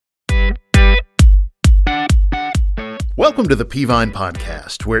Welcome to the Peavine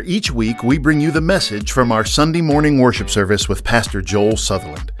Podcast, where each week we bring you the message from our Sunday morning worship service with Pastor Joel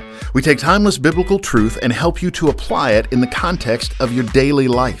Sutherland. We take timeless biblical truth and help you to apply it in the context of your daily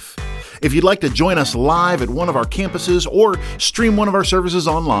life. If you'd like to join us live at one of our campuses or stream one of our services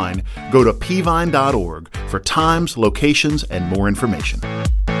online, go to peavine.org for times, locations, and more information.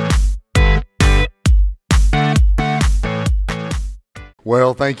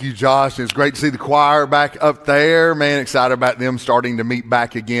 Well, thank you, Josh. It's great to see the choir back up there. Man, excited about them starting to meet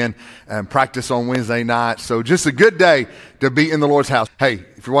back again and practice on Wednesday night. So just a good day to be in the Lord's house. Hey,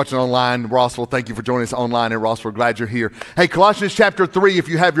 if you're watching online, Rossville, thank you for joining us online in Rossville. Glad you're here. Hey, Colossians chapter 3, if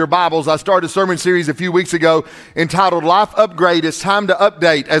you have your Bibles, I started a sermon series a few weeks ago entitled Life Upgrade. It's time to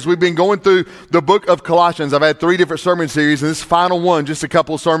update as we've been going through the book of Colossians. I've had 3 different sermon series, and this final one, just a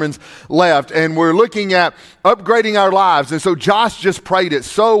couple of sermons left. And we're looking at upgrading our lives. And so Josh just prayed it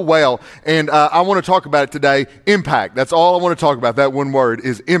so well. And I want to talk about it today, impact. That's all I want to talk about. That one word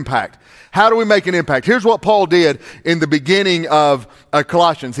is impact. How do we make an impact? Here's what Paul did in the beginning of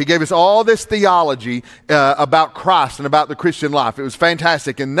Colossians. He gave us all this theology about Christ and about the Christian life. It was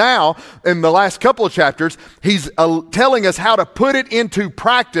fantastic. And now, in the last couple of chapters, he's telling us how to put it into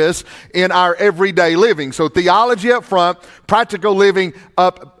practice in our everyday living. So theology up front, practical living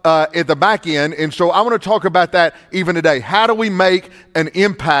up at the back end. And so I want to talk about that even today. How do we make an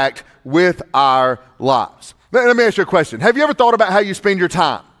impact with our lives? Let me ask you a question. Have you ever thought about how you spend your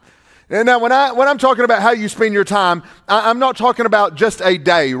time? And now, when I'm talking about how you spend your time, I'm not talking about just a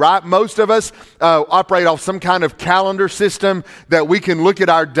day, right? Most of us operate off some kind of calendar system that we can look at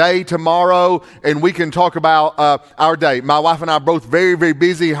our day tomorrow and we can talk about our day. My wife and I are both very, very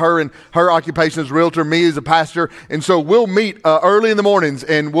busy. Her occupation is realtor, me as a pastor. And so we'll meet early in the mornings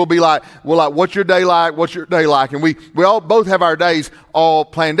and we'll be like, what's your day like? What's your day like? And we all both have our days all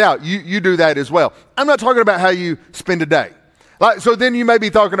planned out. You do that as well. I'm not talking about how you spend a day. So then you may be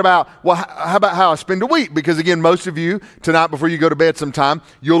talking about, well, how about how I spend a week? Because again, most of you, tonight before you go to bed sometime,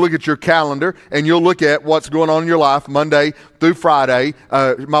 you'll look at your calendar and you'll look at what's going on in your life Monday through Friday.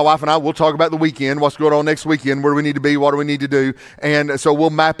 My wife and I will talk about the weekend, what's going on next weekend, where do we need to be, what do we need to do? And so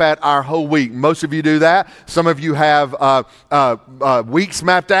we'll map out our whole week. Most of you do that. Some of you have weeks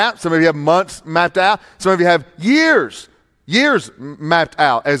mapped out. Some of you have months mapped out. Some of you have years mapped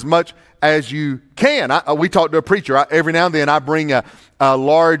out as much as you can. We talk to a preacher. Every now and then I bring a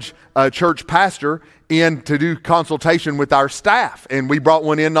large church pastor in to do consultation with our staff. And we brought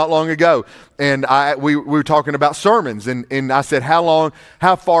one in not long ago. And we were talking about sermons. And I said,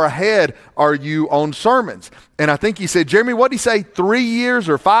 how far ahead are you on sermons? And I think he said, Jeremy, what did he say, 3 years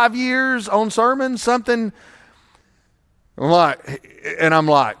or 5 years on sermons? Something. I'm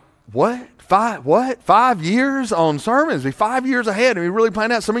like, what? 5 years on sermons? Be 5 years ahead. And we really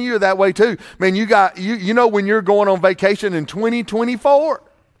plan out. Some of you are that way too. Man, you know when you're going on vacation in 2024,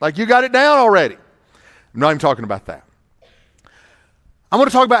 like you got it down already. I'm not even talking about that. I'm going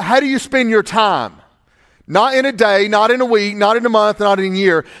to talk about how do you spend your time. Not in a day, not in a week, not in a month, not in a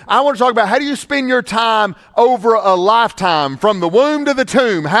year. I want to talk about how do you spend your time over a lifetime, from the womb to the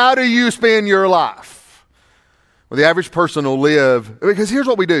tomb. How do you spend your life? Well, the average person will live, because here's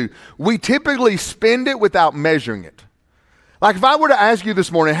what we do. We typically spend it without measuring it. Like if I were to ask you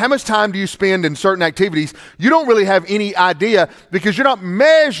this morning, how much time do you spend in certain activities? You don't really have any idea because you're not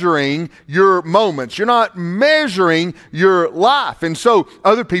measuring your moments. You're not measuring your life. And so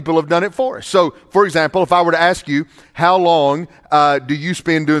other people have done it for us. So for example, if I were to ask you, how long do you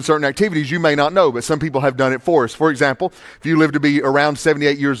spend doing certain activities? You may not know, but some people have done it for us. For example, if you live to be around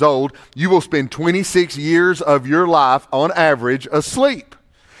 78 years old, you will spend 26 years of your life on average asleep.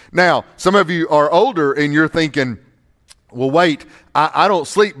 Now, some of you are older and you're thinking, well, wait, I don't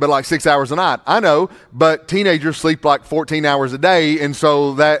sleep but like 6 hours a night. I know, but teenagers sleep like 14 hours a day, and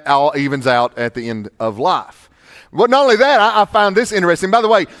so that all evens out at the end of life. But not only that, I find this interesting. By the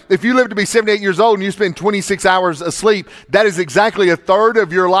way, if you live to be 78 years old and you spend 26 hours asleep, that is exactly a third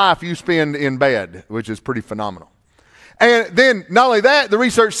of your life you spend in bed, which is pretty phenomenal. And then not only that, the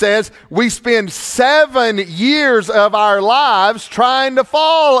research says we spend 7 years of our lives trying to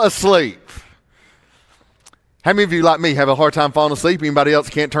fall asleep. How many of you, like me, have a hard time falling asleep? Anybody else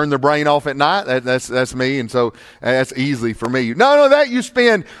can't turn their brain off at night? That's me, and so that's easy for me. No, that you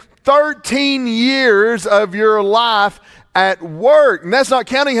spend 13 years of your life at work. And that's not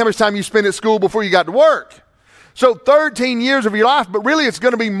counting how much time you spend at school before you got to work. So 13 years of your life, but really it's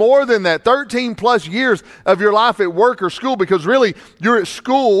going to be more than that. 13 plus years of your life at work or school, because really you're at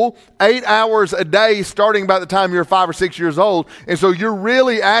school 8 hours a day starting about the time you're 5 or 6 years old. And so you're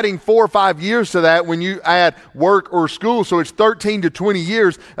really adding 4 or 5 years to that when you add work or school. So it's 13 to 20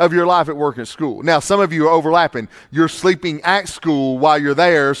 years of your life at work and school. Now, some of you are overlapping. You're sleeping at school while you're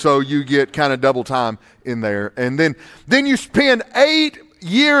there, so you get kind of double time in there. And then you spend 8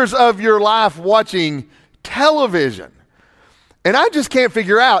 years of your life watching television. And I just can't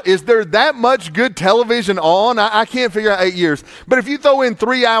figure out, is there that much good television on? I can't figure out 8 years. But if you throw in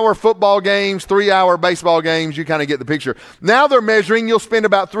 3-hour football games, 3-hour baseball games, you kind of get the picture. Now they're measuring, you'll spend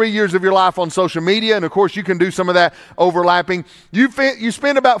about 3 years of your life on social media. And of course, you can do some of that overlapping. You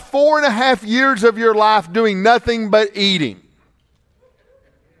spend about 4.5 years of your life doing nothing but eating.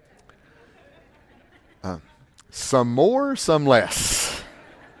 Some more, some less.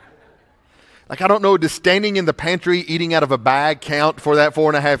 Like, I don't know, does standing in the pantry eating out of a bag count for that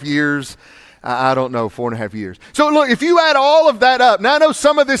 4.5 years? I don't know, 4.5 years. So look, if you add all of that up, now I know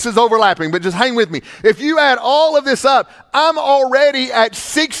some of this is overlapping, but just hang with me. If you add all of this up, I'm already at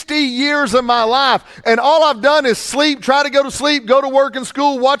 60 years of my life. And all I've done is sleep, try to go to sleep, go to work and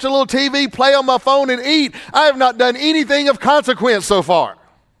school, watch a little TV, play on my phone and eat. I have not done anything of consequence so far.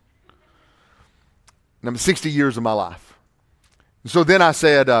 And I'm 60 years of my life. So then I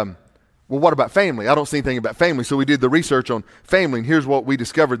said, well, what about family? I don't see anything about family. So we did the research on family, and here's what we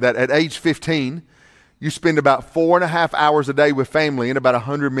discovered, that at age 15, you spend about 4.5 hours a day with family and about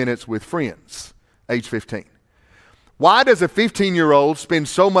 100 minutes with friends, age 15. Why does a 15-year-old spend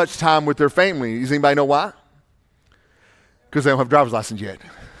so much time with their family? Does anybody know why? Because they don't have a driver's license yet.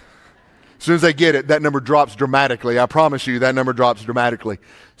 As soon as they get it, that number drops dramatically. I promise you, that number drops dramatically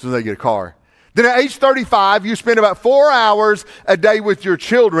as soon as they get a car. Then at age 35, you spend about 4 hours a day with your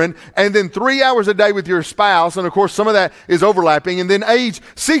children, and then 3 hours a day with your spouse. And of course, some of that is overlapping. And then age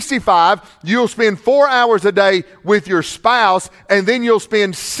 65, you'll spend 4 hours a day with your spouse, and then you'll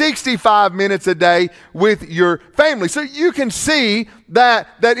spend 65 minutes a day with your family. So you can see that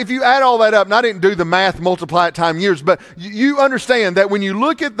if you add all that up, and I didn't do the math, multiply it times years, but you understand that when you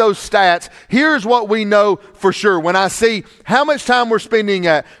look at those stats, here's what we know for sure. When I see how much time we're spending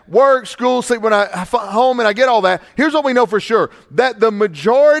at work, school, sleep, when I home and I get all that, here's what we know for sure. That the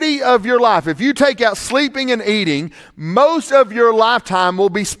majority of your life, if you take out sleeping and eating, most of your lifetime will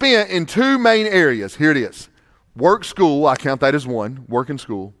be spent in two main areas. Here it is. Work, school, I count that as one. Work and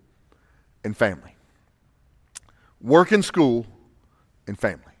school, and family. Work and school, and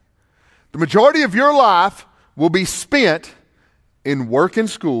family. The majority of your life will be spent in work and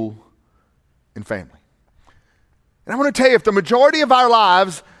school and family. And I want to tell you, if the majority of our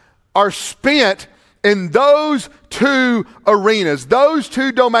lives are spent in those two arenas, those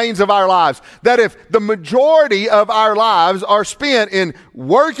two domains of our lives, that if the majority of our lives are spent in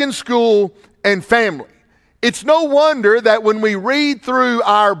work and school and family, it's no wonder that when we read through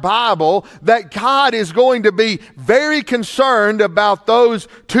our Bible that God is going to be very concerned about those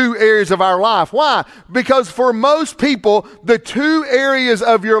two areas of our life. Why? Because for most people, the two areas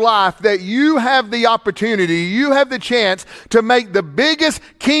of your life that you have the opportunity, you have the chance to make the biggest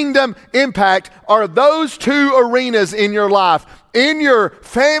kingdom impact are those two arenas in your life, in your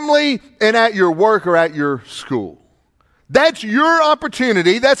family and at your work or at your school. That's your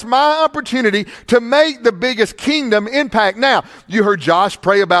opportunity. That's my opportunity to make the biggest kingdom impact. Now, you heard Josh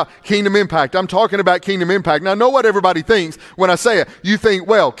pray about kingdom impact. I'm talking about kingdom impact. Now, I know what everybody thinks when I say it. You think,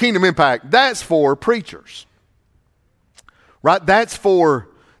 well, kingdom impact, that's for preachers, right? That's for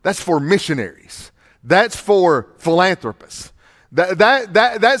missionaries. That's for philanthropists.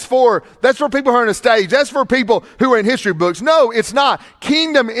 That's for people who are on a stage. That's for people who are in history books. No, it's not.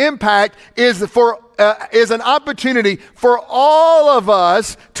 Kingdom impact is an opportunity for all of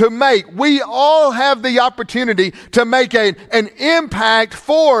us to make. We all have the opportunity to make an impact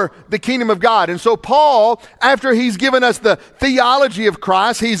for the kingdom of God. And so Paul, after he's given us the theology of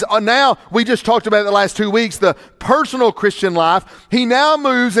Christ, he's now, we just talked about it the last 2 weeks, the personal Christian life. He now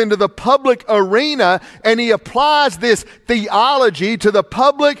moves into the public arena and he applies this theology to the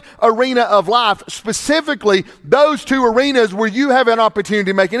public arena of life, specifically those two arenas where you have an opportunity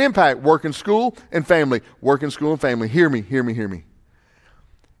to make an impact, work and school and family. Work and school and family. Hear me.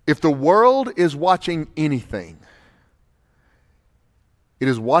 If the world is watching anything, it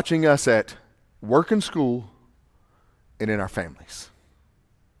is watching us at work and school and in our families.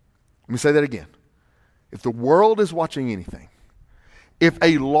 Let me say that again. If the world is watching anything, if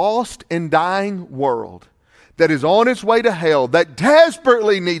a lost and dying world that is on its way to hell, that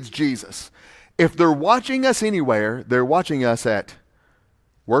desperately needs Jesus, if they're watching us anywhere, they're watching us at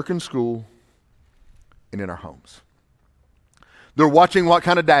work and school and in our homes. They're watching what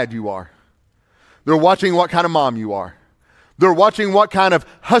kind of dad you are. They're watching what kind of mom you are. They're watching what kind of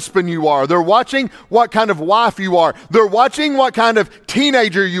husband you are. They're watching what kind of wife you are. They're watching what kind of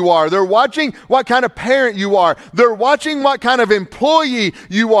teenager you are. They're watching what kind of parent you are. They're watching what kind of employee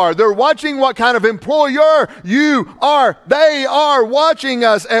you are. They're watching what kind of employer you are. They are watching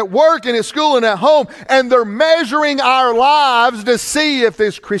us at work and at school and at home, and they're measuring our lives to see if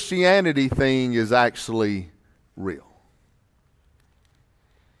this Christianity thing is actually real.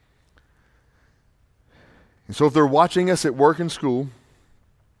 And so if they're watching us at work and school,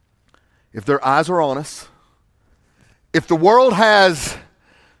 if their eyes are on us, if the world has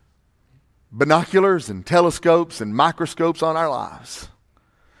binoculars and telescopes and microscopes on our lives,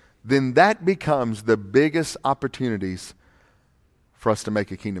 then that becomes the biggest opportunities for us to make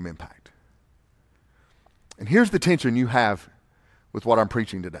a kingdom impact. And here's the tension you have with what I'm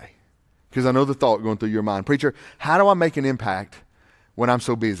preaching today, because I know the thought going through your mind. Preacher, how do I make an impact when I'm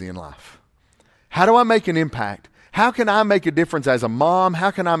so busy in life? How do I make an impact? How can I make a difference as a mom? How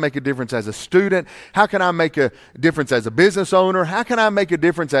can I make a difference as a student? How can I make a difference as a business owner? How can I make a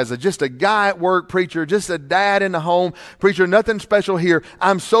difference as just a guy at work, preacher, just a dad in the home, preacher, nothing special here.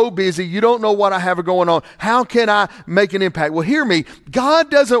 I'm so busy. You don't know what I have going on. How can I make an impact? Well, hear me.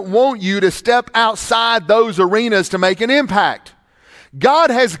 God doesn't want you to step outside those arenas to make an impact. God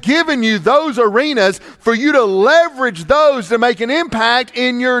has given you those arenas for you to leverage those to make an impact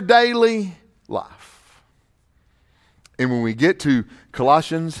in your daily life. And when we get to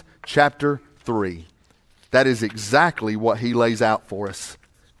Colossians chapter 3, that is exactly what he lays out for us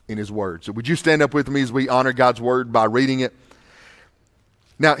in his word. So would you stand up with me as we honor God's word by reading it?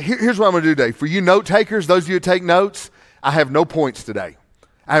 Now, here's what I'm going to do today. For you note takers, those of you who take notes, I have no points today.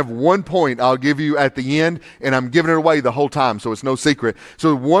 I have 1 point I'll give you at the end, and I'm giving it away the whole time, so it's no secret.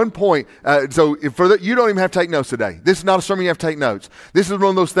 So 1 point. You don't even have to take notes today. This is not a sermon you have to take notes. This is one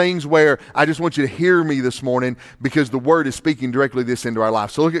of those things where I just want you to hear me this morning because the word is speaking directly this into our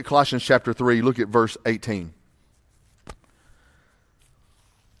life. So look at Colossians chapter 3. Look at verse 18.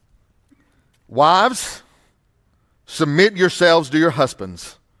 Wives, submit yourselves to your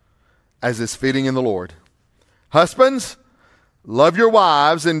husbands as is fitting in the Lord. Husbands, love your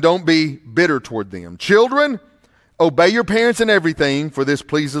wives and don't be bitter toward them. Children, obey your parents in everything, for this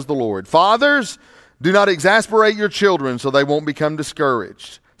pleases the Lord. Fathers, do not exasperate your children so they won't become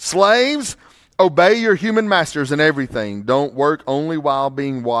discouraged. Slaves, obey your human masters in everything. Don't work only while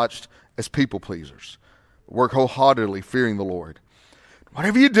being watched as people pleasers. Work wholeheartedly, fearing the Lord.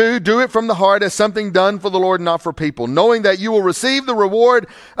 Whatever you do, do it from the heart as something done for the Lord, not for people, knowing that you will receive the reward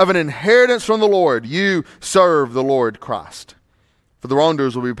of an inheritance from the Lord. You serve the Lord Christ. For the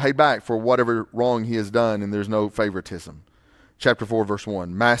wrongdoers will be paid back for whatever wrong he has done, and there's no favoritism. Chapter 4, verse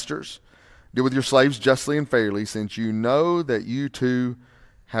 1. Masters, deal with your slaves justly and fairly, since you know that you too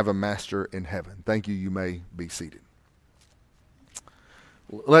have a master in heaven. Thank you. You may be seated.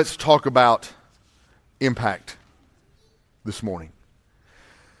 Let's talk about impact this morning.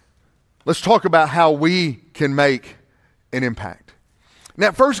 Let's talk about how we can make an impact. Now,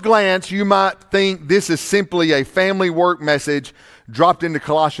 at first glance, you might think this is simply a family work message dropped into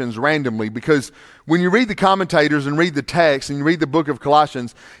Colossians randomly, because when you read the commentators and read the text and you read the book of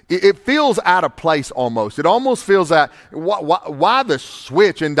Colossians, it feels out of place almost. It almost feels that, why the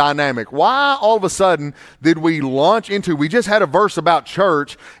switch in dynamic? Why all of a sudden did we we just had a verse about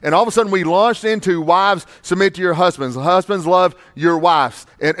church, and all of a sudden we launched into wives, submit to your husbands. Husbands, love your wives,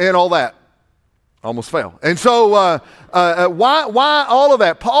 and all that. Almost fell. And so why all of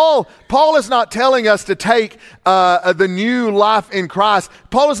that? Paul is not telling us to take the new life in Christ.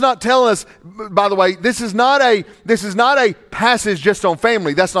 Paul is not telling us, by the way, this is not a passage just on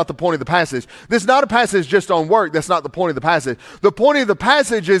family. That's not the point of the passage. This is not a passage just on work. That's not the point of the passage. The point of the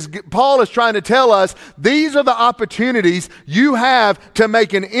passage is Paul is trying to tell us these are the opportunities you have to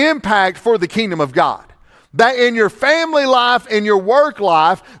make an impact for the kingdom of God. That in your family life, in your work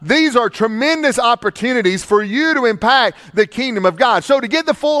life, these are tremendous opportunities for you to impact the kingdom of God. So to get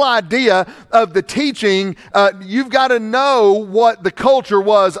the full idea of the teaching, you've got to know what the culture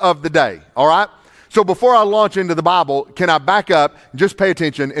was of the day, all right? So before I launch into the Bible, can I back up, just pay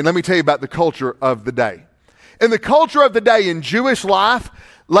attention, and let me tell you about the culture of the day. In the culture of the day in Jewish life,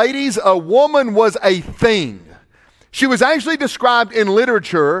 ladies, a woman was a thing. She was actually described in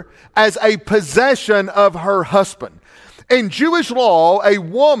literature as a possession of her husband. In Jewish law, a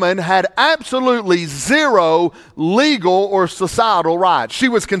woman had absolutely zero legal or societal rights. She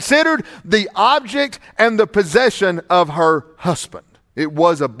was considered the object and the possession of her husband. It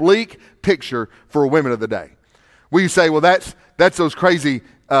was a bleak picture for women of the day. We say, well, that's those crazy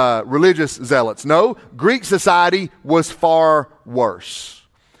religious zealots. No, Greek society was far worse.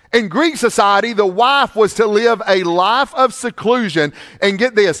 In Greek society, the wife was to live a life of seclusion. And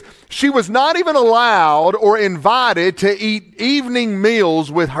get this, she was not even allowed or invited to eat evening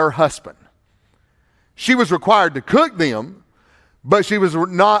meals with her husband. She was required to cook them, but she was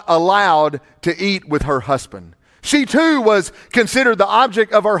not allowed to eat with her husband. She too was considered the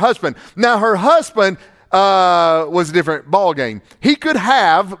object of her husband. Now her husband was a different ballgame. He could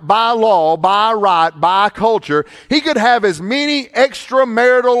have, by law, by right, by culture, he could have as many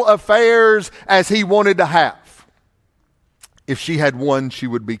extramarital affairs as he wanted to have. If she had one, she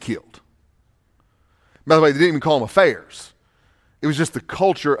would be killed. By the way, they didn't even call them affairs. It was just the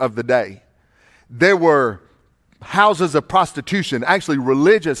culture of the day. There were houses of prostitution, actually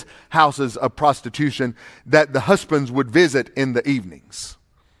religious houses of prostitution, that the husbands would visit in the evenings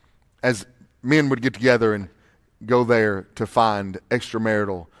as men would get together and go there to find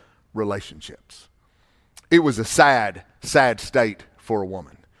extramarital relationships. It was a sad, sad state for a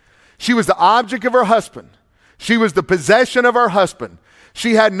woman. She was the object of her husband. She was the possession of her husband.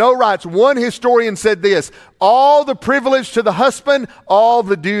 She had no rights. One historian said this: all the privilege to the husband, all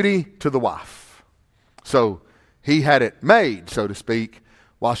the duty to the wife. So he had it made, so to speak,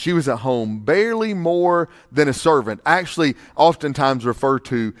 while she was at home, barely more than a servant, actually oftentimes referred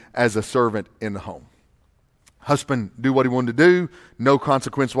to as a servant in the home. Husband do what he wanted to do, no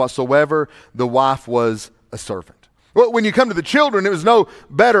consequence whatsoever. The wife was a servant. Well, when you come to the children, it was no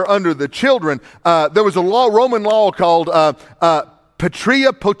better under the children. There was a Roman law called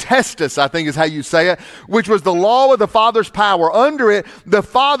Patria Potestas, I think is how you say it, which was the law of the father's power. Under it, the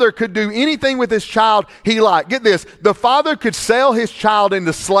father could do anything with his child he liked. Get this, the father could sell his child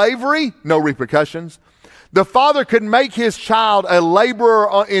into slavery, no repercussions. The father could make his child a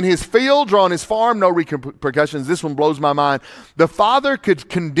laborer in his fields or on his farm, no repercussions. This one blows my mind. The father could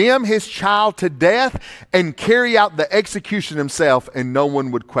condemn his child to death and carry out the execution himself, and no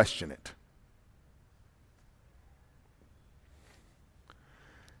one would question it.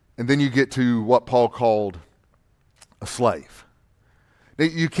 And then you get to what Paul called a slave. Now,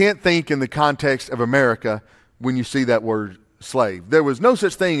 you can't think in the context of America when you see that word slave. There was no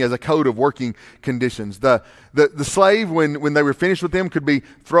such thing as a code of working conditions. The slave, when they were finished with him, could be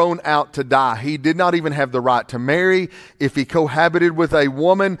thrown out to die. He did not even have the right to marry. If he cohabited with a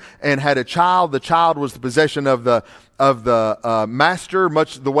woman and had a child, the child was the possession of the master,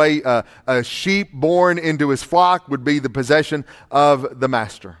 much the way a sheep born into his flock would be the possession of the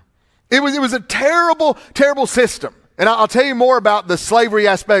master. It was a terrible, terrible system. And I'll tell you more about the slavery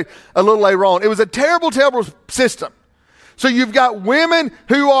aspect a little later on. It was a terrible, terrible system. So you've got women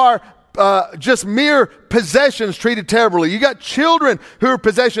who are just mere possessions treated terribly. You got children who are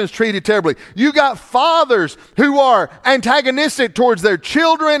possessions treated terribly. You got fathers who are antagonistic towards their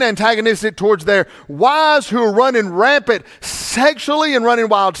children, antagonistic towards their wives, who are running rampant sexually and running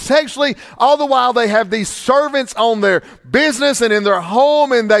wild sexually. All the while they have these servants on their business and in their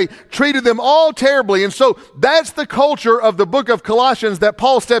home, and they treated them all terribly. And so that's the culture of the book of Colossians that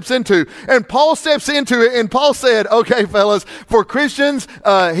Paul steps into. And Paul steps into it, and Paul said, okay, fellas, for Christians,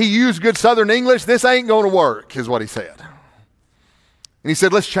 he used good Southern English, this ain't going to work, is what he said. And he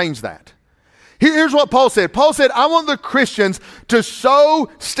said, let's change that. Here's what Paul said. Paul said, I want the Christians to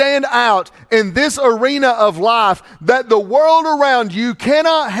so stand out in this arena of life that the world around you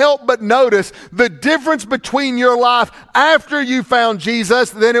cannot help but notice the difference between your life after you found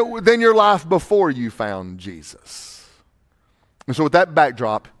Jesus than your life before you found Jesus. And so with that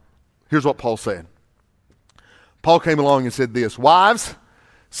backdrop, here's what Paul said. Paul came along and said this: wives,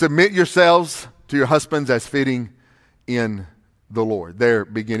 submit yourselves to your husbands as fitting in the Lord. There,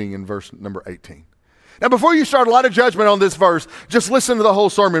 beginning in verse number 18. Now, before you start a lot of judgment on this verse, just listen to the whole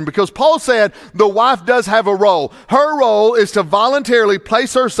sermon, because Paul said the wife does have a role. Her role is to voluntarily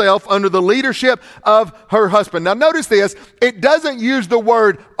place herself under the leadership of her husband. Now, notice this. It doesn't use the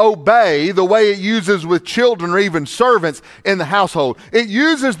word obey the way it uses with children or even servants in the household. It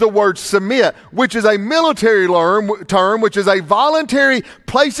uses the word submit, which is a military term, which is a voluntary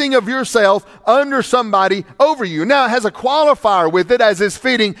placing of yourself under somebody over you. Now, it has a qualifier with it, as is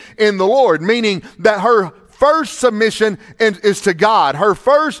fitting in the Lord, meaning that her first submission is to God. Her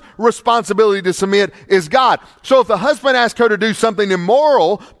first responsibility to submit is God. So if the husband asked her to do something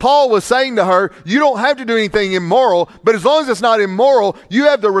immoral, Paul was saying to her, you don't have to do anything immoral, but as long as it's not immoral, you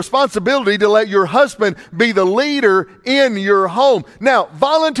have the responsibility to let your husband be the leader in your home. Now,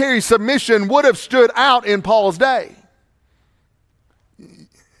 voluntary submission would have stood out in Paul's day.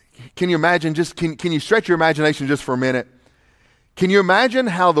 Can you imagine, can you stretch your imagination just for a minute? Can you imagine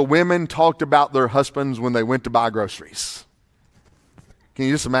how the women talked about their husbands when they went to buy groceries? Can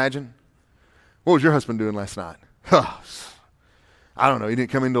you just imagine? What was your husband doing last night? I don't know. He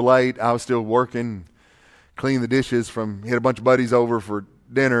didn't come in till late. I was still working, cleaning the dishes he had a bunch of buddies over for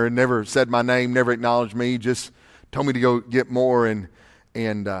dinner and never said my name, never acknowledged me, just told me to go get more. And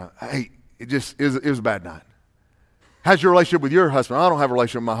hey, it was a bad night. How's your relationship with your husband? I don't have a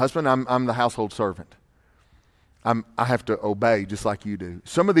relationship with my husband. I'm the household servant. I have to obey just like you do.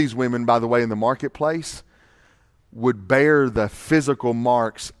 Some of these women, by the way, in the marketplace would bear the physical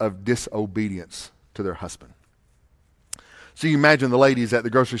marks of disobedience to their husband. So you imagine the ladies at the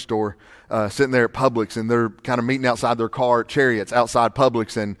grocery store sitting there at Publix, and they're kind of meeting outside their car chariots outside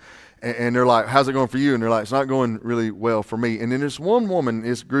Publix, and they're like, how's it going for you? And they're like, it's not going really well for me. And then there's one woman,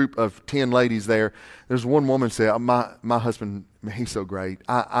 this group of 10 ladies there, there's one woman say, my husband, he's so great.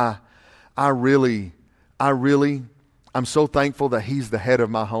 I'm so thankful that he's the head of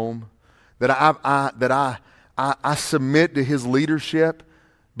my home, that I submit to his leadership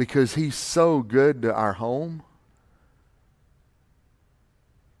because he's so good to our home.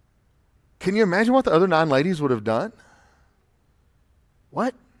 Can you imagine what the other 9 ladies would have done?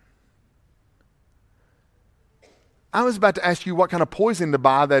 What? I was about to ask you what kind of poison to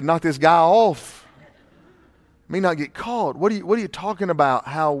buy that'd knock this guy off. Me not get caught. What are you talking about?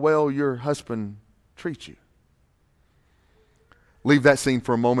 How well your husband treats you? Leave that scene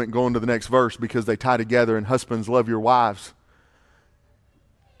for a moment and go on to the next verse, because they tie together. And husbands, love your wives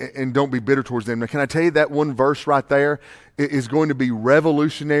and don't be bitter towards them. Now, can I tell you that one verse right there is going to be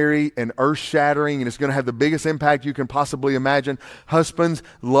revolutionary and earth-shattering, and it's going to have the biggest impact you can possibly imagine. Husbands,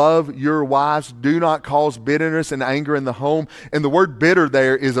 love your wives. Do not cause bitterness and anger in the home. And the word bitter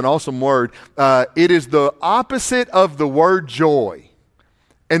there is an awesome word. It is the opposite of the word joy.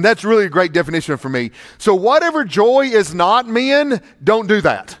 And that's really a great definition for me. So whatever joy is not, men, don't do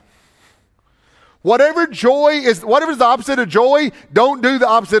that. Whatever's the opposite of joy, don't do the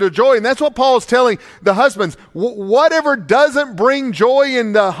opposite of joy. And that's what Paul's telling the husbands. Whatever doesn't bring joy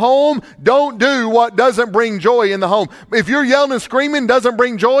in the home, don't do what doesn't bring joy in the home. If you're yelling and screaming doesn't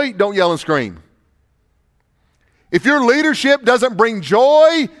bring joy, don't yell and scream. If your leadership doesn't bring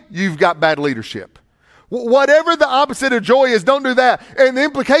joy, you've got bad leadership. Whatever the opposite of joy is, don't do that. And the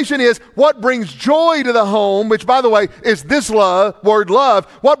implication is what brings joy to the home, which, by the way, is this word love.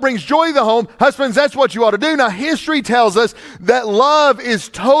 What brings joy to the home, husbands, that's what you ought to do. Now, history tells us that love is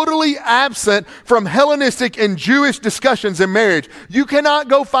totally absent from Hellenistic and Jewish discussions in marriage. You cannot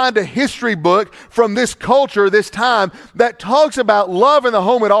go find a history book from this culture, this time, that talks about love in the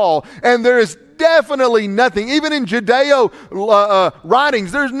home at all. And there is definitely nothing. Even in Judeo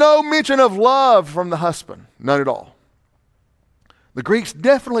writings, there's no mention of love from the husband. None at all. The Greeks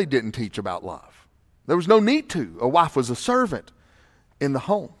definitely didn't teach about love. There was no need to. A wife was a servant in the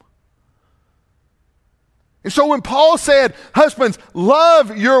home. And so when Paul said, husbands,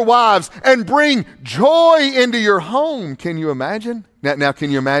 love your wives and bring joy into your home, can you imagine? Now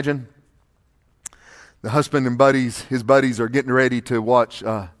can you imagine? The husband and his buddies are getting ready to watch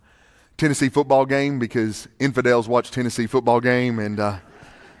Tennessee football game, because infidels watch Tennessee football game, and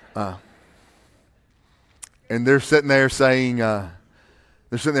they're sitting there saying, they're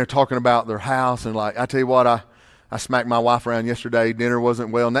sitting there talking about their house, and like, I tell you what, I smacked my wife around yesterday, dinner wasn't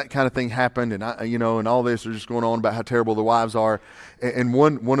well, and that kind of thing happened, and and all this is just going on about how terrible the wives are, and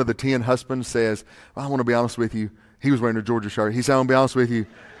one of the 10 husbands says, I want to be honest with you. He was wearing a Georgia shirt. He said, I want to be honest with you.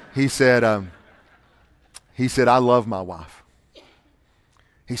 He said, I love my wife.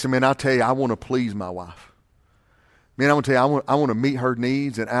 He said, man, I'll tell you, I want to please my wife. Man, I want to tell you, I want to meet her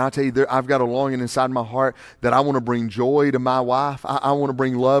needs. And I'll tell you, I've got a longing inside my heart that I want to bring joy to my wife. I want to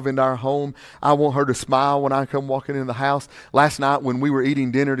bring love into our home. I want her to smile when I come walking in the house. Last night when we were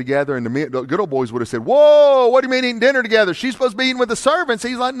eating dinner together, and the good old boys would have said, whoa, what do you mean eating dinner together? She's supposed to be eating with the servants.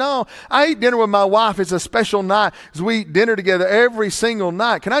 He's like, no, I eat dinner with my wife. It's a special night. We eat dinner together every single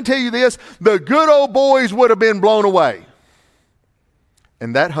night. Can I tell you this? The good old boys would have been blown away.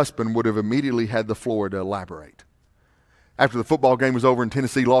 And that husband would have immediately had the floor to elaborate. After the football game was over and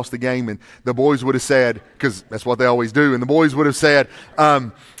Tennessee lost the game, and the boys would have said, because that's what they always do, and the boys would have said,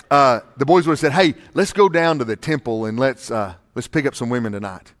 hey, let's go down to the temple and let's pick up some women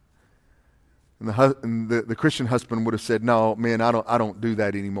tonight. And the Christian husband would have said, no, man, I don't do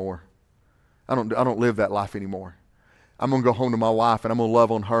that anymore. I don't live that life anymore. I'm going to go home to my wife, and I'm going to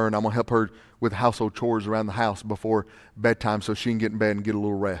love on her, and I'm going to help her with household chores around the house before bedtime so she can get in bed and get a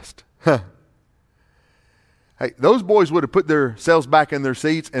little rest. Hey, those boys would have put themselves back in their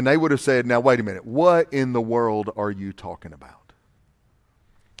seats, and they would have said, now, wait a minute, what in the world are you talking about?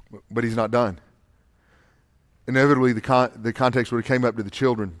 But he's not done. Inevitably, the context would have came up to the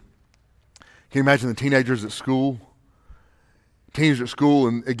children. Can you imagine the teenagers at school? Teenagers at school,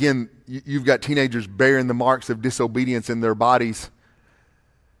 and again, you've got teenagers bearing the marks of disobedience in their bodies.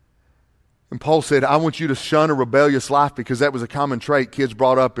 And Paul said, I want you to shun a rebellious life, because that was a common trait. Kids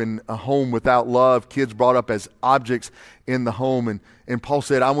brought up in a home without love, kids brought up as objects in the home. And Paul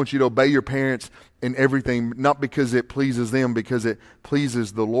said, I want you to obey your parents in everything, not because it pleases them, because it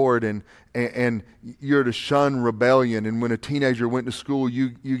pleases the Lord. And you're to shun rebellion. And when a teenager went to school, you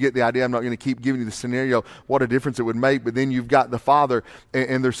get the idea. I'm not going to keep giving you the scenario, what a difference it would make. But then you've got the father,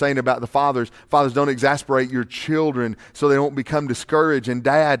 and they're saying about the fathers, don't exasperate your children so they don't become discouraged. And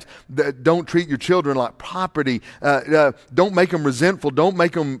dads, don't treat your children like property. Don't make them resentful. Don't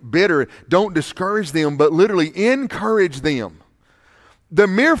make them bitter. Don't discourage them, but literally encourage them. The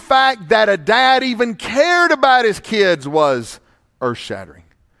mere fact that a dad even cared about his kids was earth-shattering.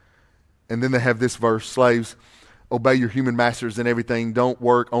 And then they have this verse, slaves, obey your human masters in everything. Don't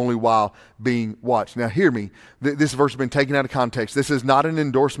work only while being watched. Now hear me. This verse has been taken out of context. This is not an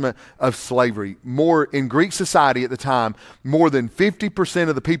endorsement of slavery. More in Greek society at the time, more than 50%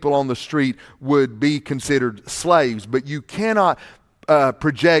 of the people on the street would be considered slaves. But you cannot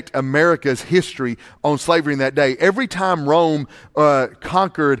project America's history on slavery in that day. Every time Rome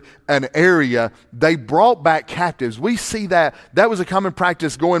conquered an area, they brought back captives. We see that was a common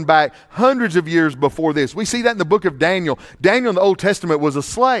practice going back hundreds of years before this. We see that in the book of Daniel. Daniel in the Old Testament was a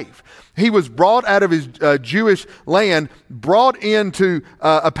slave. He was brought out of his Jewish land, brought into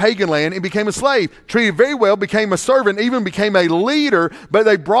a pagan land, and became a slave. Treated very well, became a servant, even became a leader, but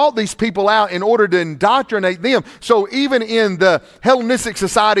they brought these people out in order to indoctrinate them. So even in the Hellenistic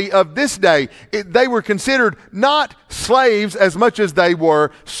society of this day, they were considered not slaves as much as they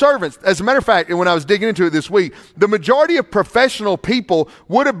were servants. As a matter of fact, and when I was digging into it this week, the majority of professional people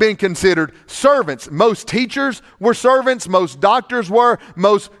would have been considered servants. Most teachers were servants, most doctors were,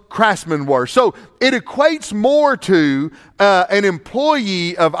 most craftsmen were. So it equates more to an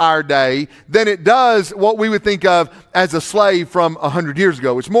employee of our day than it does what we would think of as a slave from 100 years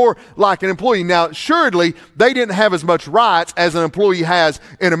ago. It's more like an employee. Now, assuredly, they didn't have as much rights as an employee has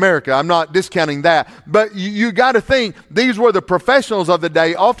in America. I'm not discounting that. But you got to think, these were the professionals of the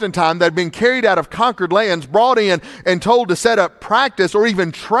day, oftentimes that had been carried out of conquered lands, brought in and told to set up practice, or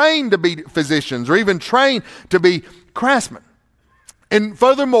even trained to be physicians, or even trained to be craftsmen. And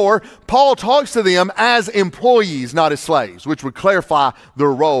furthermore, Paul talks to them as employees, not as slaves, which would clarify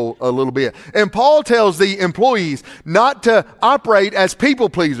their role a little bit. And Paul tells the employees not to operate as people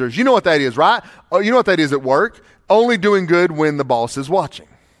pleasers. You know what that is, right? You know what that is at work? Only doing good when the boss is watching.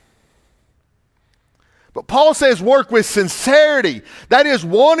 But Paul says work with sincerity. That is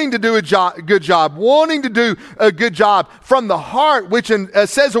wanting to do a good job, wanting to do a good job from the heart, which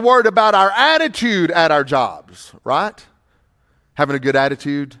says a word about our attitude at our jobs, right? Having a good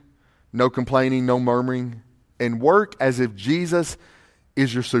attitude, no complaining, no murmuring, and work as if Jesus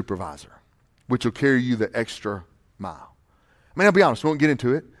is your supervisor, which will carry you the extra mile. I mean, I'll be honest, we won't get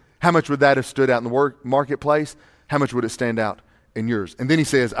into it. How much would that have stood out in the marketplace? How much would it stand out in yours? And then he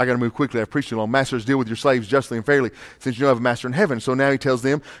says, I got to move quickly. I've preached too long. Masters, deal with your slaves justly and fairly, since you know have a master in heaven. So now he tells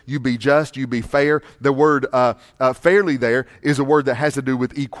them, you be just, you be fair. The word fairly there is a word that has to do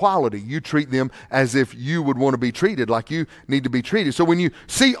with equality. You treat them as if you would want to be treated, like you need to be treated. So when you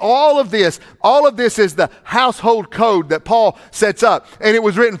see all of this is the household code that Paul sets up. And it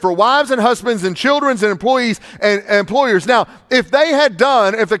was written for wives and husbands and children and employees and employers. Now, if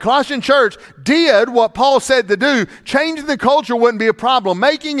the Colossian church did what Paul said to do, changing the culture wouldn't be a problem.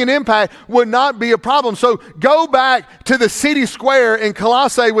 Making an impact would not be a problem. So go back to the city square in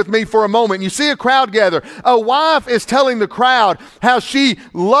Colossae with me for a moment. You see a crowd gather. A wife is telling the crowd how she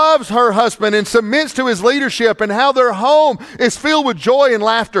loves her husband and submits to his leadership, and how their home is filled with joy and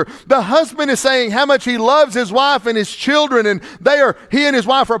laughter. The husband is saying how much he loves his wife and his children, and he and his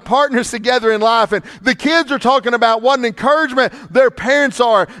wife are partners together in life. And the kids are talking about what an encouragement their parents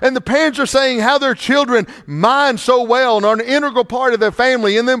are, and the parents are saying how their children mind so well and are an integral part of their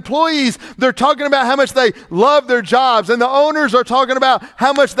family. And the employees, they're talking about how much they love their jobs, and the owners are talking about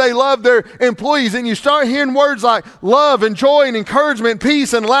how much they love their employees. And you start hearing words like love and joy and encouragement,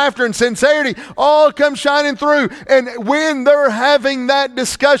 peace and laughter and sincerity all come shining through. And when they're having that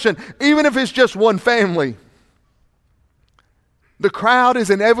discussion, even if it's just one family, the crowd is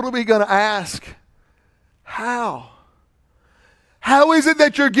inevitably going to ask, how? How is it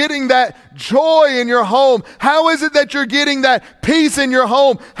that you're getting that joy in your home? How is it that you're getting that peace in your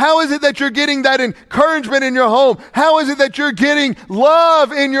home? How is it that you're getting that encouragement in your home? How is it that you're getting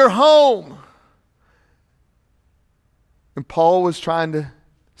love in your home? And Paul was trying to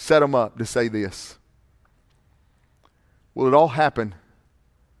set them up to say this. Well, it all happened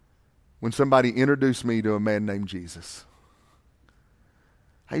when somebody introduced me to a man named Jesus.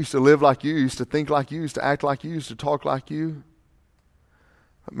 I used to live like you, used to think like you, used to act like you, used to talk like you.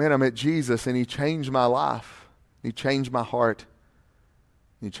 But man, I met Jesus and he changed my life. He changed my heart.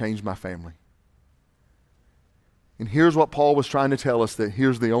 He changed my family. And here's what Paul was trying to tell us, that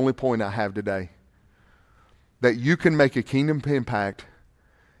here's the only point I have today. That you can make a kingdom impact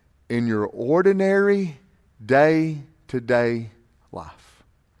in your ordinary day-to-day life.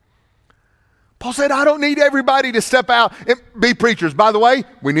 Paul said, I don't need everybody to step out and be preachers. By the way,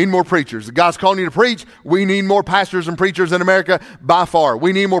 we need more preachers. If God's calling you to preach, we need more pastors and preachers in America by far.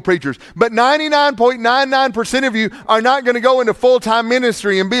 We need more preachers. But 99.99% of you are not going to go into full-time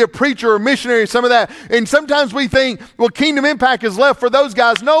ministry and be a preacher or missionary, some of that. And sometimes we think, well, kingdom impact is left for those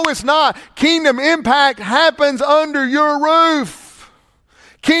guys. No, it's not. Kingdom impact happens under your roof.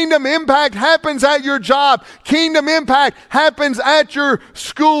 Kingdom impact happens at your job. Kingdom impact happens at your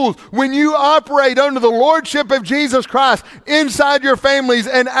schools. When you operate under the lordship of Jesus Christ inside your families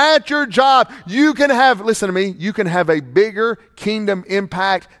and at your job, you can have, listen to me, you can have a bigger kingdom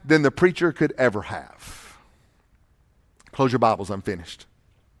impact than the preacher could ever have. Close your Bibles, I'm finished.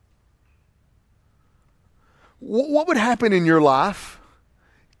 What would happen in your life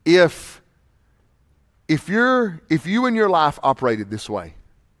if you and your life operated this way?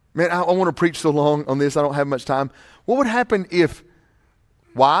 Man, I want to preach so long on this. I don't have much time. What would happen if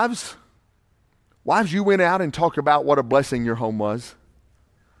wives, you went out and talked about what a blessing your home was?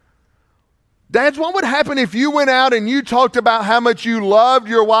 Dads, what would happen if you went out and you talked about how much you loved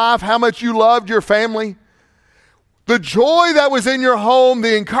your wife, how much you loved your family? The joy that was in your home,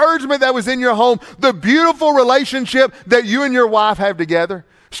 the encouragement that was in your home, the beautiful relationship that you and your wife have together.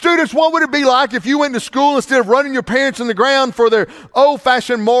 Students, what would it be like if you went to school instead of running your parents in the ground for their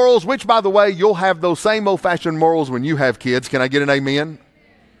old-fashioned morals, which, by the way, you'll have those same old-fashioned morals when you have kids. Can I get an amen?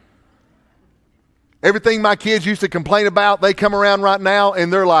 Everything my kids used to complain about, they come around right now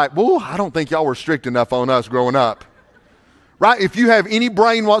and they're like, whoa, I don't think y'all were strict enough on us growing up. Right? If you have any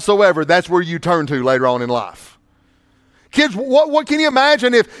brain whatsoever, that's where you turn to later on in life. Kids, what can you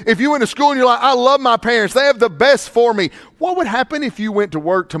imagine if you went to school and you're like, I love my parents, they have the best for me. What would happen if you went to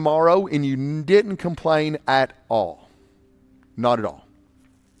work tomorrow and you didn't complain at all? Not at all.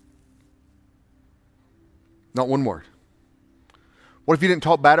 Not one word. What if you didn't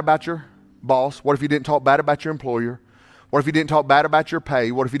talk bad about your boss? What if you didn't talk bad about your employer? What if you didn't talk bad about your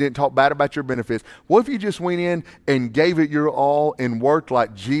pay? What if you didn't talk bad about your benefits? What if you just went in and gave it your all and worked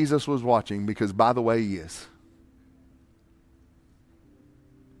like Jesus was watching? Because, by the way, he is.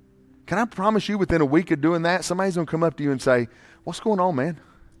 Can I promise you within a week of doing that, somebody's going to come up to you and say, what's going on, man?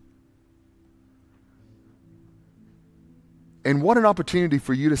 And what an opportunity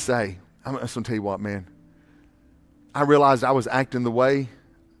for you to say, I'm just going to tell you what, man. I realized I was acting the way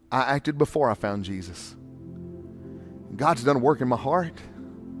I acted before I found Jesus. God's done a work in my heart.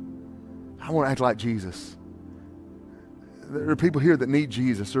 I want to act like Jesus. There are people here that need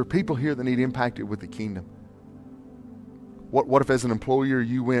Jesus. There are people here that need impacted with the kingdom. What if as an employer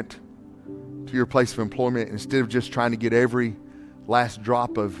you went to your place of employment, instead of just trying to get every last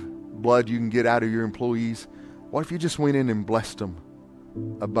drop of blood you can get out of your employees, what if you just went in and blessed them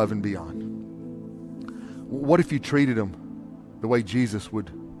above and beyond? What if you treated them the way Jesus would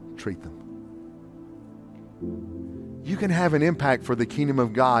treat them? You can have an impact for the kingdom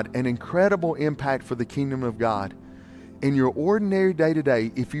of God, an incredible impact for the kingdom of God in your ordinary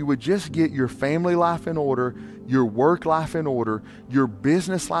day-to-day if you would just get your family life in order, your work life in order, your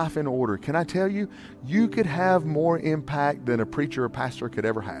business life in order. Can I tell you, you could have more impact than a preacher or pastor could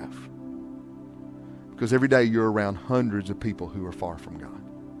ever have. Because every day you're around hundreds of people who are far from God.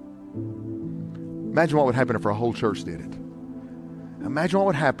 Imagine what would happen if our whole church did it. Imagine what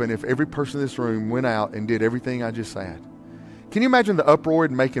would happen if every person in this room went out and did everything I just said. Can you imagine the uproar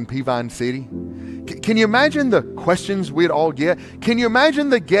in making Peavine City? Can you imagine the questions we'd all get? Can you imagine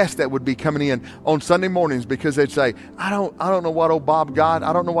the guests that would be coming in on Sunday mornings because they'd say, I don't know what old Bob got.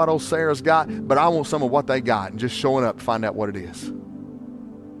 I don't know what old Sarah's got, but I want some of what they got, and just showing up to find out what it is.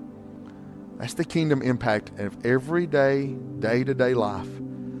 That's the kingdom impact of everyday, day-to-day life.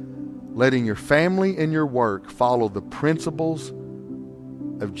 Letting your family and your work follow the principles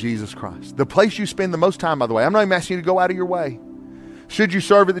of Jesus Christ. The place you spend the most time, by the way. I'm not even asking you to go out of your way. Should you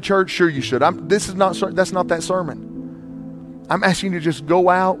serve at the church? Sure you should. That's not that sermon. I'm asking you to just go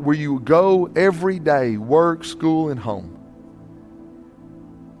out where you go every day, work, school, and home,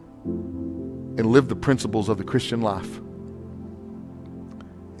 and live the principles of the Christian life.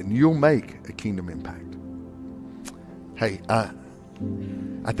 And you'll make a kingdom impact. Hey, I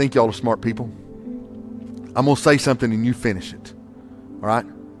think y'all are smart people. I'm going to say something and you finish it. All right?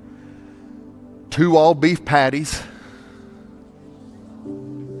 2 all beef patties,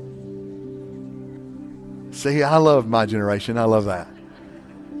 See, I love my generation. I love that.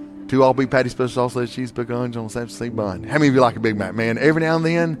 2 all beef patties, special sausage, cheese, pecans on San Francisco bun. How many of you like a Big Mac, man? Every now and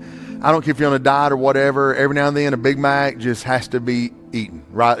then, I don't care if you're on a diet or whatever, every now and then a Big Mac just has to be eaten,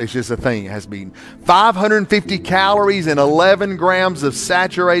 right? It's just a thing. It has to be eaten. 550 calories and 11 grams of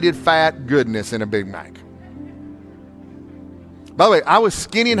saturated fat goodness in a Big Mac. By the way, I was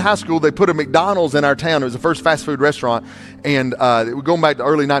skinny in high school. They put a McDonald's in our town. It was the first fast food restaurant. And going back to the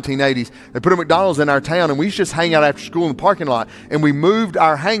early 1980s, they put a McDonald's in our town. And we used to just hang out after school in the parking lot. And we moved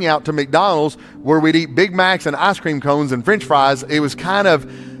our hangout to McDonald's where we'd eat Big Macs and ice cream cones and French fries. It was kind of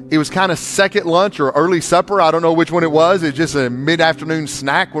second lunch or early supper. I don't know which one it was. It's just a mid-afternoon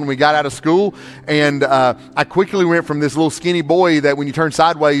snack when we got out of school. And I quickly went from this little skinny boy that when you turn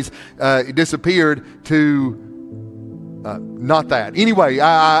sideways, it disappeared to... not that. Anyway,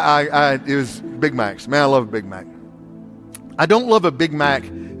 it was Big Macs. Man, I love a Big Mac. I don't love a Big Mac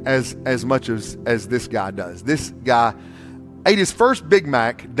as much as this guy does. This guy ate his first Big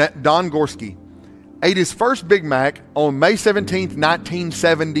Mac, Don Gorski, ate his first Big Mac on May 17th,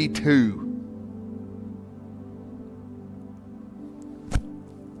 1972.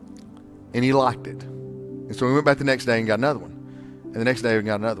 And he liked it. And so we went back the next day and got another one. And the next day we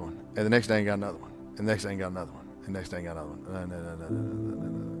got another one. And the next day we got another one. And the next day we got another one. And next thing I got another one.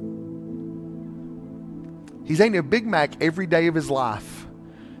 He's eating a Big Mac every day of his life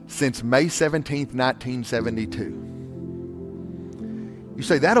since May 17th, 1972. You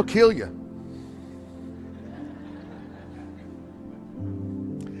say, that'll kill you.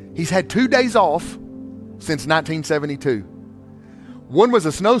 He's had 2 days off since 1972. One was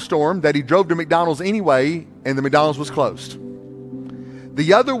a snowstorm that he drove to McDonald's anyway, and the McDonald's was closed.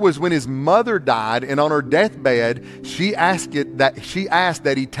 The other was when his mother died, and on her deathbed, she asked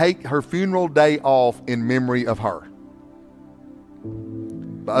that he take her funeral day off in memory of her.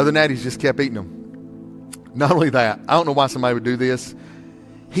 But other than that, he's just kept eating them. Not only that, I don't know why somebody would do this.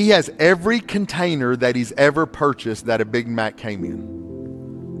 He has every container that he's ever purchased that a Big Mac came in.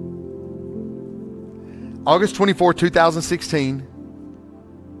 August 24, 2016,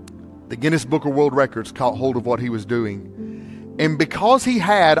 the Guinness Book of World Records caught hold of what he was doing. And because he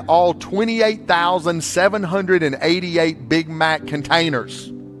had all 28,788 Big Mac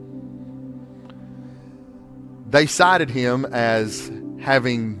containers, they cited him as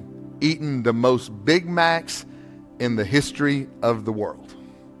having eaten the most Big Macs in the history of the world.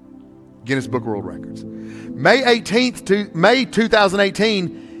 Guinness Book of World Records. May 18th to May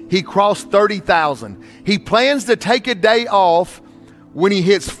 2018, he crossed 30,000. He plans to take a day off when he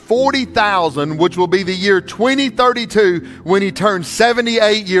hits 40,000, which will be the year 2032, when he turns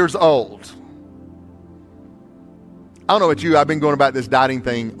 78 years old. I don't know about you, I've been going about this dieting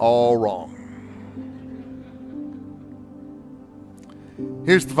thing all wrong.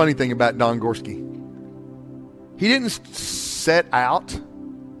 Here's the funny thing about Don Gorski. He didn't set out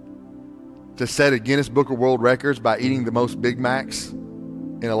to set a Guinness Book of World Records by eating the most Big Macs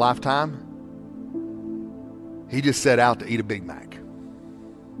in a lifetime. He just set out to eat a Big Mac.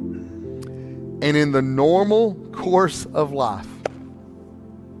 And in the normal course of life,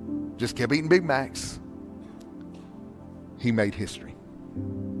 just kept eating Big Macs. He made history.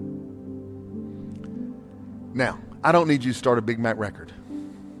 Now, I don't need you to start a Big Mac record.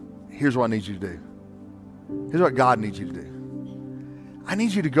 Here's what I need you to do. Here's what God needs you to do. I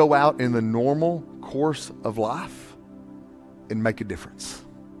need you to go out in the normal course of life and make a difference.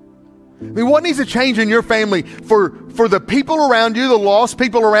 I mean, what needs to change in your family for the people around you, the lost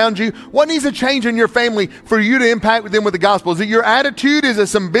people around you? What needs to change in your family for you to impact them with the gospel? Is it your attitude? Is it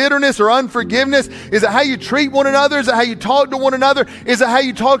some bitterness or unforgiveness? Is it how you treat one another? Is it how you talk to one another? Is it how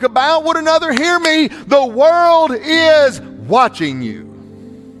you talk about one another? Hear me, the world is watching you.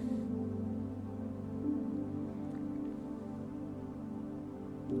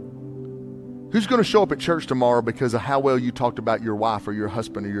 Who's going to show up at church tomorrow because of how well you talked about your wife or your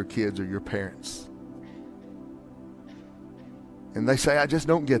husband or your kids or your parents? And they say, I just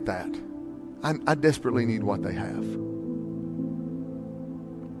don't get that. I desperately need what they have.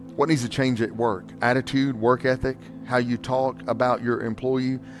 What needs to change at work? Attitude, work ethic, how you talk about your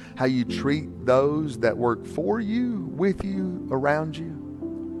employee, how you treat those that work for you, with you, around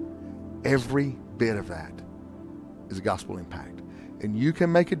you. Every bit of that is a gospel impact. And you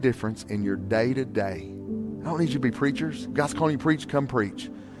can make a difference in your day-to-day. I don't need you to be preachers. If God's calling you to preach, come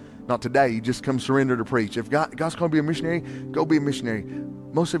preach. Not today. You just come surrender to preach. If God's calling you to be a missionary, go be a missionary.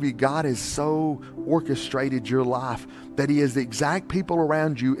 Most of you, God has so orchestrated your life that He has the exact people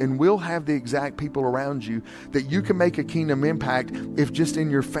around you and will have the exact people around you that you can make a kingdom impact if just in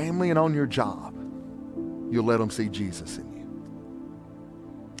your family and on your job, you'll let them see Jesus in you.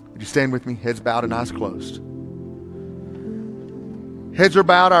 you stand with me? Heads bowed and eyes closed. Heads are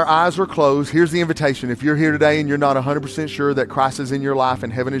bowed, our eyes are closed. Here's the invitation. If you're here today and you're not 100% sure that Christ is in your life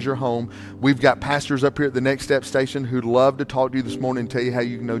and heaven is your home, we've got pastors up here at the Next Step station who'd love to talk to you this morning and tell you how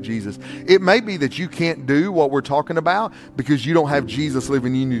you can know Jesus. It may be that you can't do what we're talking about because you don't have Jesus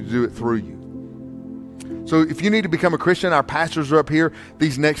living in you. You need to do it through you. So if you need to become a Christian, our pastors are up here.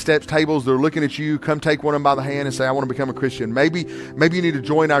 These Next Steps tables, they're looking at you. Come take one of them by the hand and say, I want to become a Christian. Maybe you need to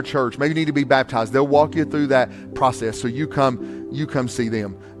join our church. Maybe you need to be baptized. They'll walk you through that process. So you come see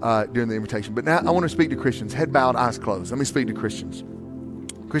them during the invitation. But now I want to speak to Christians. Head bowed, eyes closed. Let me speak to Christians.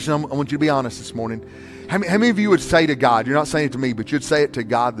 Christian, I want you to be honest this morning. How many of you would say to God, you're not saying it to me, but you'd say it to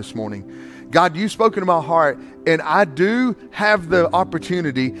God this morning, God, you've spoken to my heart, and I do have the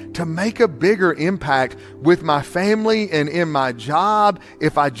opportunity to make a bigger impact with my family and in my job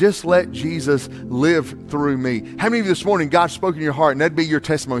if I just let Jesus live through me. How many of you this morning, God's spoken in your heart, and that'd be your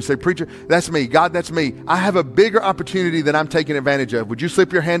testimony? Say, preacher, that's me. God, that's me. I have a bigger opportunity that I'm taking advantage of. Would you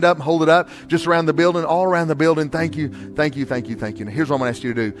slip your hand up and hold it up just around the building, all around the building? Thank you, thank you, thank you, thank you. Now, here's what I'm going to ask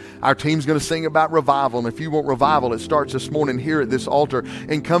you to do. Our team's going to sing about revival, and if you want revival, it starts this morning here at this altar.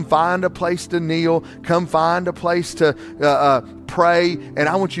 And come find a place to kneel. Come find a place to pray. And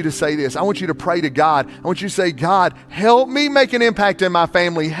I want you to say this. I want you to pray to God. I want you to say, God, help me make an impact in my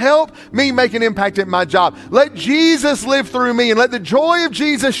family. Help me make an impact in my job. Let Jesus live through me, and let the joy of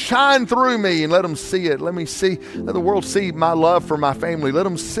Jesus shine through me, and let them see it. Let the world see my love for my family. Let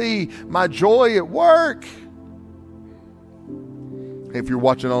them see my joy at work. If you're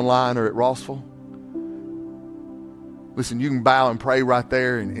watching online or at Rossville, listen, you can bow and pray right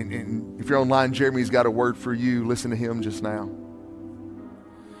there. And if you're online, Jeremy's got a word for you. Listen to him just now.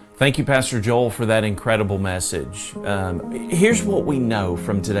 Thank you, Pastor Joel, for that incredible message. Here's what we know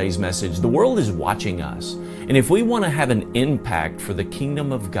from today's message. The world is watching us. And if we want to have an impact for the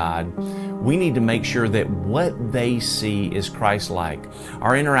kingdom of God, we need to make sure that what they see is Christ-like.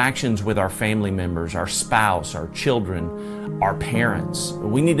 Our interactions with our family members, our spouse, our children, our parents,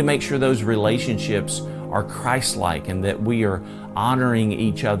 we need to make sure those relationships are Christ-like and that we are honoring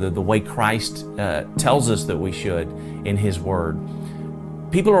each other the way Christ tells us that we should in His Word.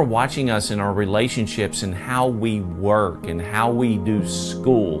 People are watching us in our relationships and how we work and how we do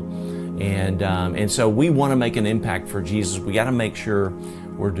school. And so we want to make an impact for Jesus. We got to make sure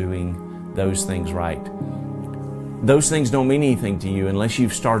we're doing those things right. Those things don't mean anything to you unless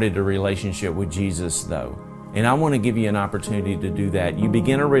you've started a relationship with Jesus, though. And I want to give you an opportunity to do that. You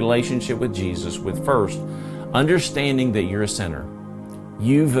begin a relationship with Jesus with first understanding that you're a sinner.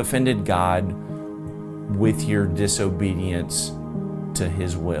 You've offended God with your disobedience to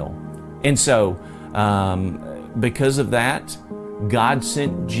His will. And so, because of that, God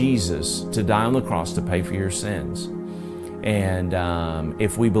sent Jesus to die on the cross to pay for your sins. And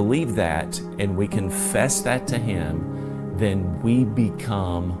if we believe that and we confess that to Him, then we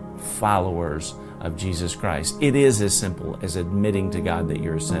become followers of Jesus Christ. It is as simple as admitting to God that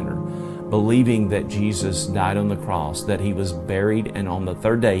you're a sinner, believing that Jesus died on the cross, that He was buried, and on the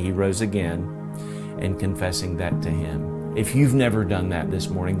third day He rose again, and confessing that to Him. If you've never done that this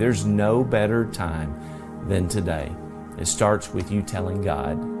morning, there's no better time than today. It starts with you telling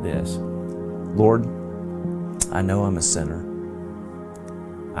God this: Lord, I know I'm a sinner.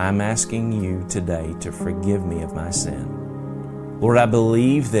 I'm asking you today to forgive me of my sin. Lord, I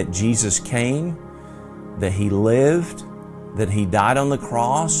believe that Jesus came, that He lived, that He died on the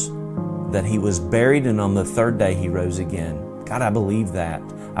cross, that He was buried, and on the third day He rose again. God, I believe that.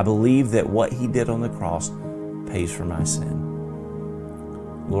 I believe that what He did on the cross pays for my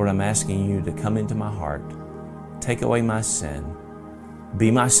sin. Lord, I'm asking you to come into my heart, take away my sin,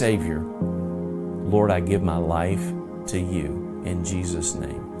 be my Savior. Lord, I give my life to you in Jesus'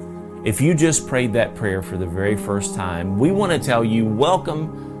 name. If you just prayed that prayer for the very first time, we want to tell you,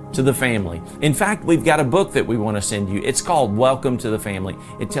 welcome to the family. In fact, we've got a book that we want to send you. It's called Welcome to the Family.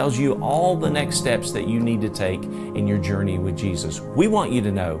 It tells you all the next steps that you need to take in your journey with Jesus. We want you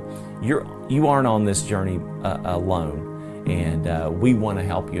to know you aren't on this journey alone, and we want to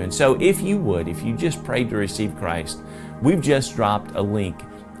help you. And so if you just prayed to receive Christ, we've just dropped a link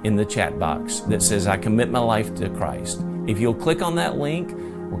in the chat box that says, I commit my life to Christ. If you'll click on that link,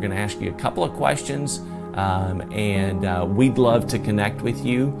 we're going to ask you a couple of questions, and we'd love to connect with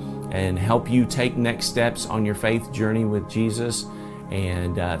you and help you take next steps on your faith journey with Jesus,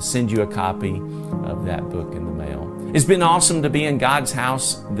 and send you a copy of that book in the mail. It's been awesome to be in God's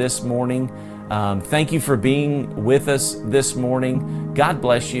house this morning. Thank you for being with us this morning. God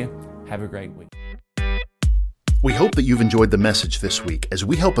bless you. Have a great week. We hope that you've enjoyed the message this week as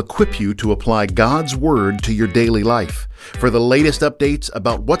we help equip you to apply God's Word to your daily life. For the latest updates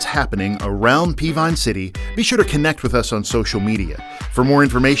about what's happening around Peavine City, be sure to connect with us on social media. For more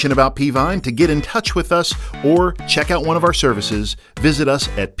information about Peavine, to get in touch with us, or check out one of our services, visit us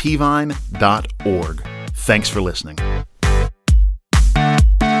at peavine.org. Thanks for listening.